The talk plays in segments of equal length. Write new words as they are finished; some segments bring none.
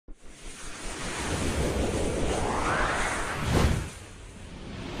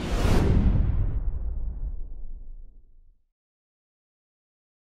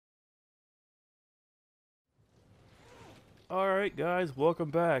Alright guys, welcome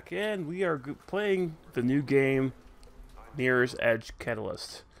back, and we are playing the new game, Mirror's Edge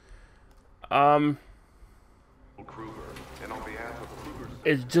Catalyst.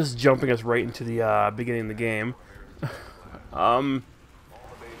 It's just jumping us right into the beginning of the game. Let's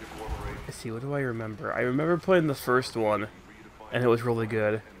see, what do I remember? I remember playing the first one, and it was really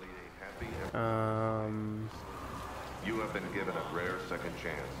good. You have been given a rare second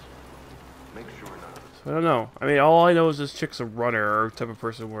chance. Make sure not. So I don't know. I mean, all I know is this chick's a runner, or type of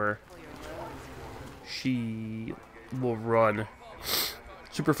person where she will run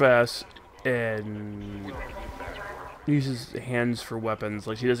super fast and uses hands for weapons.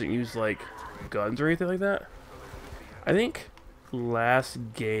 Like, she doesn't use, like, guns or anything like that. I think last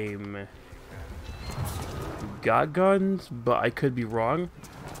game got guns, but I could be wrong.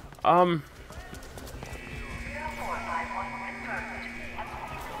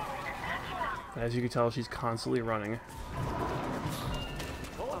 As you can tell, she's constantly running.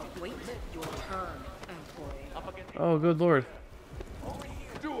 Oh, good lord.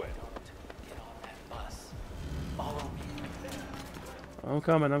 I'm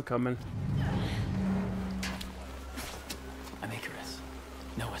coming, I'm coming. I'm Icarus.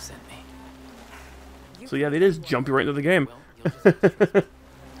 Noah sent me. So yeah, they just jump you right into the game.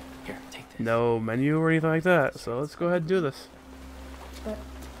 Here, take this. No menu or anything like that, so let's go ahead and do this.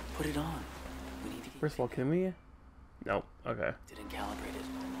 Put it on. We need to get First of all, can we? Nope, okay. didn't calibrate it.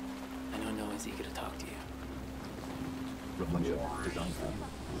 I know Noah's eager to talk to you.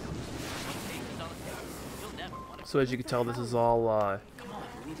 So as you can tell, this is all Come on,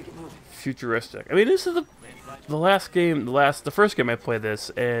 we need to get moving. futuristic. I mean, this is the last game, the first game I played this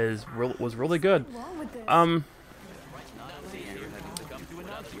was really good.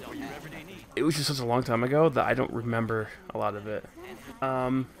 It was just such a long time ago that I don't remember a lot of it.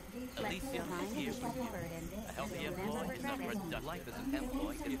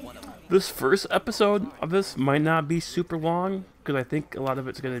 This first episode of this might not be super long, because I think a lot of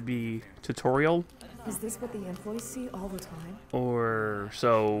it's going to be tutorial. Is this what the employees see all the time? Or,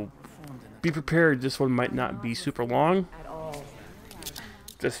 so, be prepared, this one might not be super long. At all.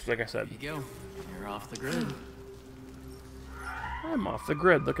 Just like I said. Here you go. You're off the grid. I'm off the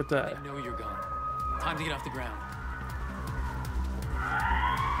grid, look at that. I know you're gone. Time to get off the ground.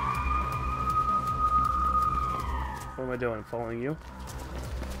 What am I doing, following you?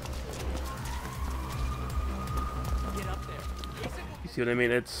 Get up there. You see what I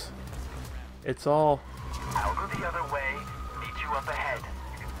mean? It's all... I'll go the other way, meet you up ahead.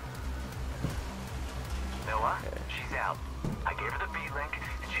 Noah, she's out. I gave her the B-link,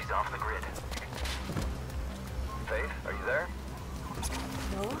 and she's off the grid. Faith, are you there?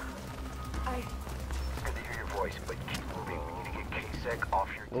 No? Good to hear your voice, but keep moving. We need to get K-Sec off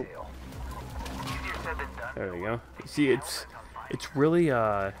your tail. Easier said than done. There we go. You see, it's really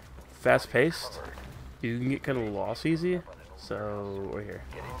fast-paced. You can get kind of lost easy. So, we're here.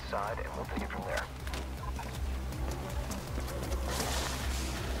 Get inside, and we'll take it from there.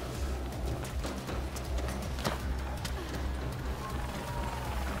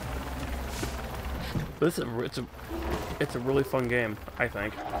 But it's a really fun game, I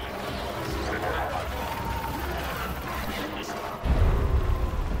think.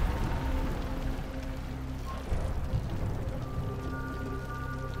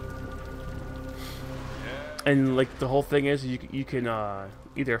 And like the whole thing is, you can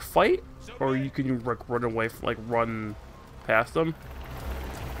either fight or you can like run away, run past them,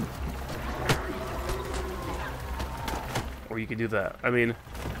 or you can do that. I mean,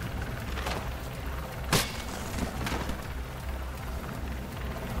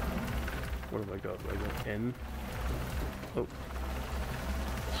 where do I go? Do I go in? Oh,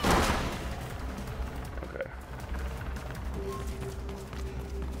 okay.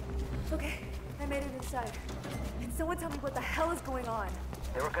 Okay, I made it inside. Can someone tell me what the hell is going on?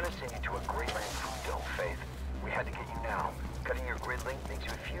 They were gonna send you to a Greenland food dome, Faith. We had to get you now. Cutting your grid link makes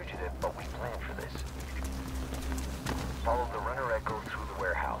you a fugitive, but we planned for this. Follow the runner echo through the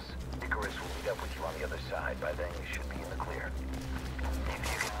warehouse. Icarus will meet up with you on the other side. By then, you should be in the clear.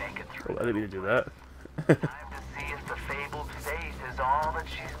 If you can make it through. Well, I didn't mean to do that. Time to see if the fabled Faith is all that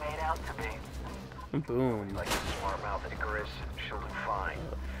she's made out to be. Boom. Like a smart mouth Icarus, she'll do fine.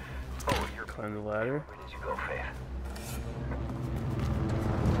 Oh, you're Climb the ladder. where did you go, Faith?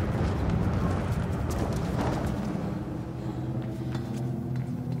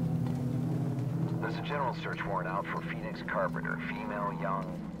 There's a general search warrant out for Phoenix Carpenter, female, young.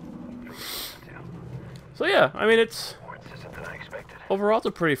 So yeah, I mean, it's More insistent than I expected. overall it's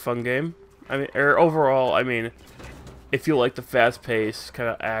a pretty fun game. I mean, overall, I mean, if you like the fast-paced kind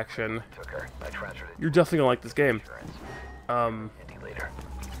of action, Took her. I transferred it. you're definitely gonna like this game. Insurance. Later.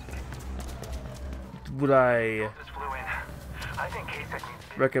 Would I This flew in. I think Kasich needs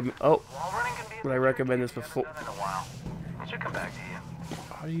to recommend? Oh, wall running can be would I recommend this before? done in a while. It should come back to you.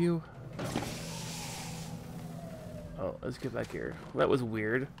 How do you? Oh, let's get back here. That was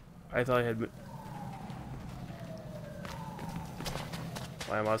weird. I thought I had.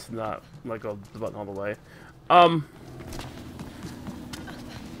 I must not let go of the button all the way.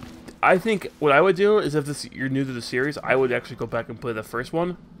 I think what I would do is if you're new to the series, I would actually go back and play the first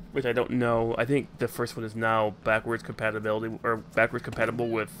one, which I don't know. I think the first one is now backwards compatible with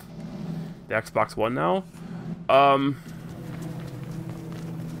the Xbox One now.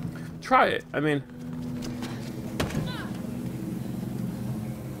 Try it. I mean,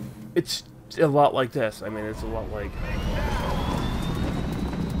 it's a lot like this. I mean, it's a lot like.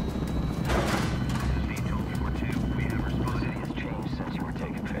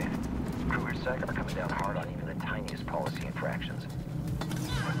 Are coming down hard on even the tiniest policy infractions.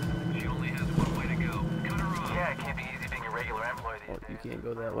 She only has one way to go. Cut her off. Yeah, it can't be easy being a regular employee Oh, these you days. can't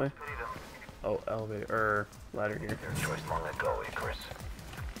go that way. Pity them. Oh, elevator or ladder here. Their choice long ago, Icarus.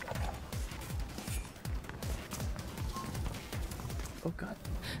 Oh god,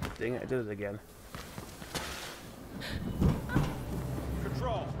 dang it! I did it again.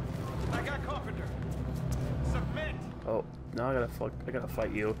 Control. I got Carpenter. Submit. Oh, now I gotta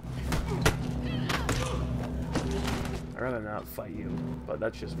fight you. I'd rather not fight you, but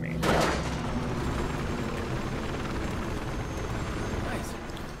that's just me. Nice.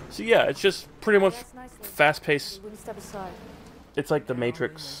 So yeah, it's just pretty much That's nicely. fast-paced. You wouldn't step aside. It's like the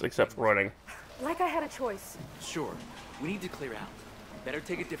Matrix, except for running. Like I had a choice. Sure. We need to clear out. Better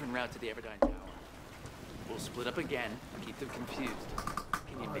take a different route to the Everdine Tower. We'll split up again, keep them confused.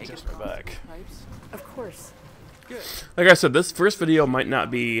 Can you make Just it my back. pipes? Of course. Good. Like I said, this first video might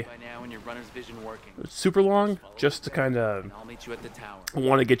not be By now, when your runner's vision working. super long, just to kind of And I'll meet you at the tower.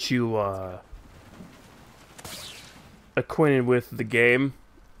 want to get you acquainted with the game.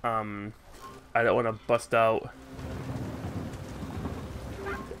 I don't want to bust out.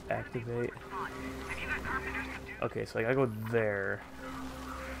 Activate. Okay, so I gotta go there.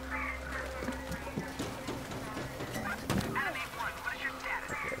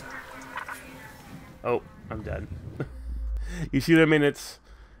 Okay. Oh, I'm dead. You see what I mean? It's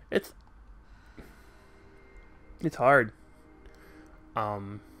hard.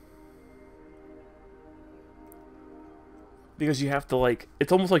 Because you have to, like,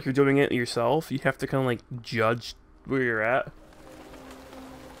 it's almost like you're doing it yourself. You have to kind of, like, judge where you're at.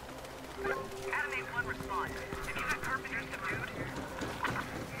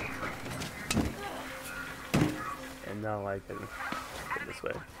 And now I can go this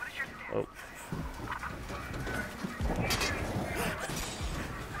way. Oh.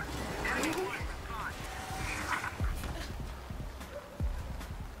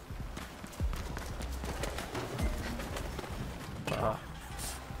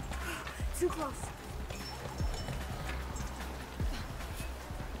 Too close.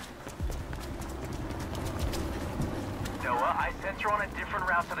 Noah, I sent her on a different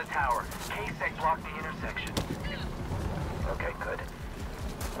route to the tower. Kasich blocked the intersection. Okay, good.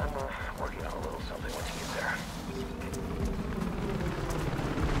 I'm working on a little something once you get there.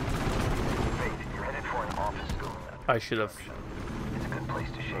 Faith, you're headed for an office building. I should have. It's a good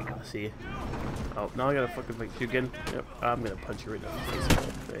place to shake them. See. Oh, now I gotta fucking fight you again. Yep, I'm gonna punch you right in the face.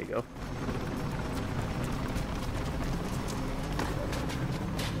 There you go.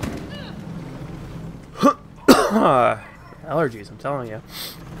 Allergies, I'm telling you.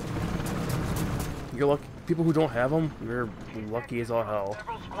 You're lucky. People who don't have them, you're lucky as all hell.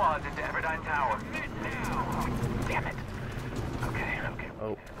 Several squads into Everdine Tower. Damn it. Okay.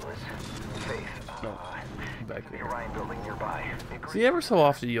 Oh, Faith. no. Back The here. Orion building nearby. See, ever so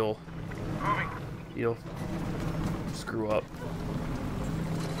often you'll Moving. screw up.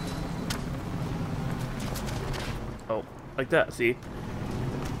 Oh, like that, see?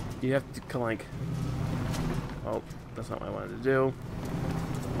 You have to kind of like... Oh, that's not what I wanted to do.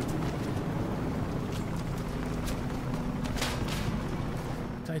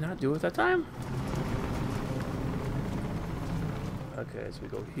 Did I not do it that time? Okay, so we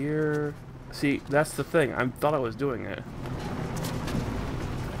go here. See, that's the thing. I thought I was doing it.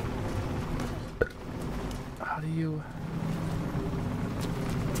 How do you...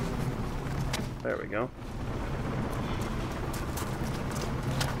 There we go.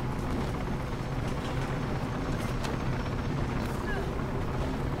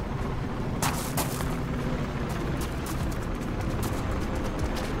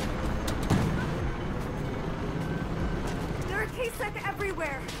 There are Kasich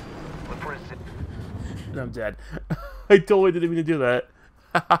everywhere. Look for a And I'm dead. I totally didn't mean to do that.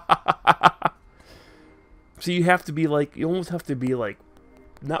 So you have to be like, you almost have to be like,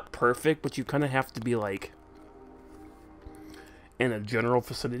 not perfect, but you kind of have to be like in a general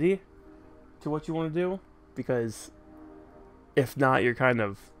vicinity to what you want to do, because if not, you're kind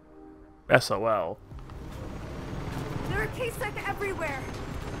of SOL. There are case sites everywhere.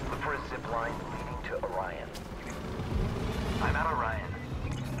 Look for a zip line leading to Orion. I'm at Orion.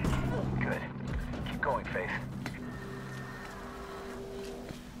 Good. Keep going, Faith.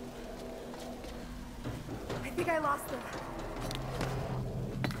 I think I lost them.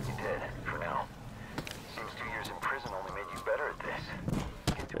 You did, for now. Seems 2 years in prison only made you better at this.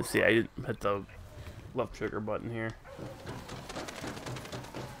 Let's see, I didn't hit the left trigger button here.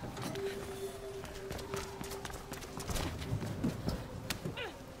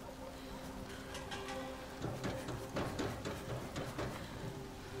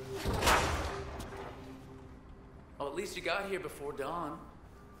 Oh, at least you got here before dawn.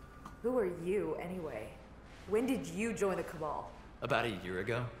 Who are you, anyway? When did you join the Cabal? About a year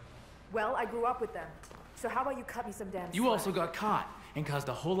ago. Well, I grew up with them. So how about you cut me some damn You slack? also got caught and caused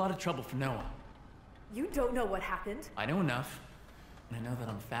a whole lot of trouble for Noah. You don't know what happened. I know enough, and I know that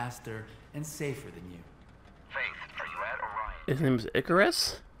I'm faster and safer than you. Faith, are you at Orion? His name's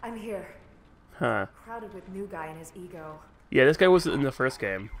Icarus? I'm here. Huh. Crowded with new guy and his ego. Yeah, this guy wasn't in the first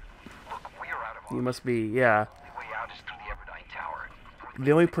game. Look, we are out of He Orion. must be, yeah. The way out is through the Everdyne Tower.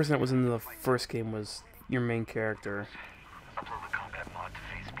 The only person that was in the first game was your main character. Upload the combat mod to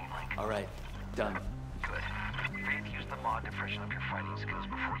Faith's B-Link. All right, done. Good. Faith, use the mod to freshen up your fighting skills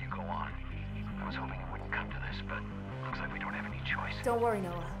before you go on. I was hoping it wouldn't come to this, but looks like we don't have any choice. Don't worry,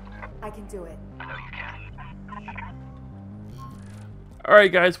 Noah. I can do it. I know you can.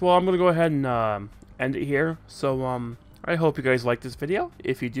 Alright guys, well I'm going to go ahead and end it here. So I hope you guys liked this video.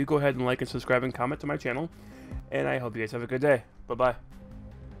 If you do, go ahead and like and subscribe and comment to my channel. And I hope you guys have a good day. Bye-bye.